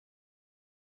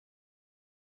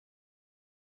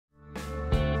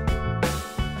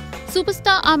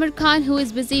Superstar Aamir Khan, who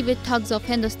is busy with Thugs of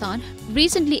Hindostan,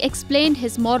 recently explained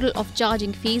his model of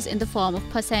charging fees in the form of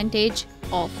percentage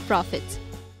of profits.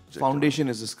 Foundation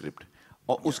is a script.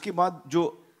 और उसके बाद जो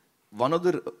one of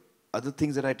the other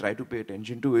things that I try to pay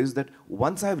attention to is that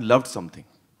once I have loved something,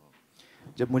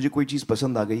 जब मुझे कोई चीज़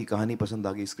पसंद आ गई, कहानी पसंद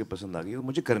आ गई, स्क्रिप्ट पसंद आ गई, और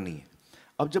मुझे करनी है.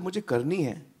 अब जब मुझे करनी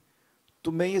है,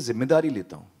 तो मैं ये जिम्मेदारी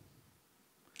लेता हूँ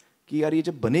कि यार ये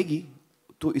जब बनेगी,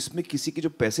 तो इसमें किसी के जो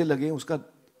पैसे लगे उसका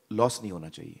लॉस नहीं होना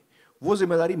चाहिए. वो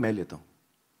जिम्मेदारी मैं लेता हूँ.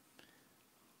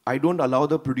 I don't allow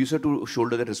the producer to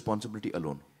shoulder that responsibility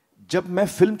alone. जब मैं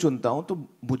फिल्म चुनता हूँ तो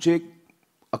मुझे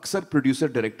अक्सर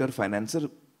प्रोड्यूसर, डायरेक्टर, फाइनेंसर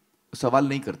सवाल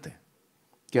नहीं करते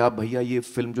कि आप भैया ये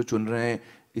फिल्म जो चुन रहे हैं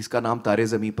इसका नाम तारे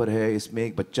ज़मीं पर है, इसमें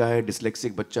एक बच्चा है,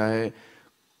 डिसलेक्सिक बच्चा है,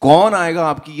 कौन आएगा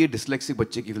आपकी ये डिसलेक्सिक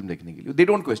बच्चे की फिल्म देखने के लिए. दे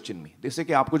डोंट क्वेश्चन मी. जैसे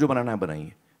कि आपको जो बनाना है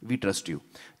बनाइए, वी ट्रस्ट यू.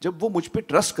 जब वो मुझ पर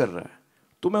ट्रस्ट कर रहा है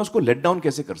तो मैं उसको लेट डाउन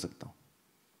कैसे कर सकता हूँ.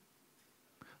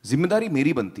 जिम्मेदारी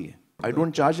मेरी बनती है. I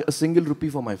don't charge a single rupee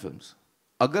for my films.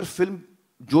 अगर फिल्म,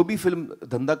 जो भी फिल्म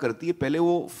धंधा करती है, पहले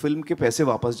वो फिल्म के पैसे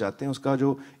वापस जाते हैं, उसका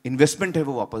जो इन्वेस्टमेंट है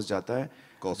वो वापस जाता है.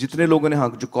 जितने लोगों ने, हाँ,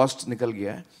 जो कॉस्ट निकल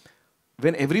गया है,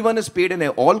 when everyone is paid and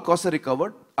all cost are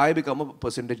recovered, I become a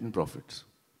percentage in profits.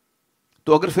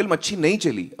 तो अगर फिल्म अच्छी नहीं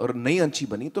चली और नहीं अच्छी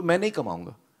बनी तो मैं नहीं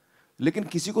कमाऊंगा, लेकिन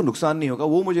किसी को नुकसान नहीं होगा.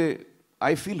 वो मुझे,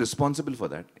 I feel responsible for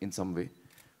that in some way.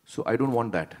 So I don't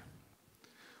want that.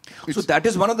 So that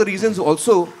is one of the reasons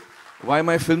also why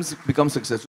my films become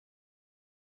successful.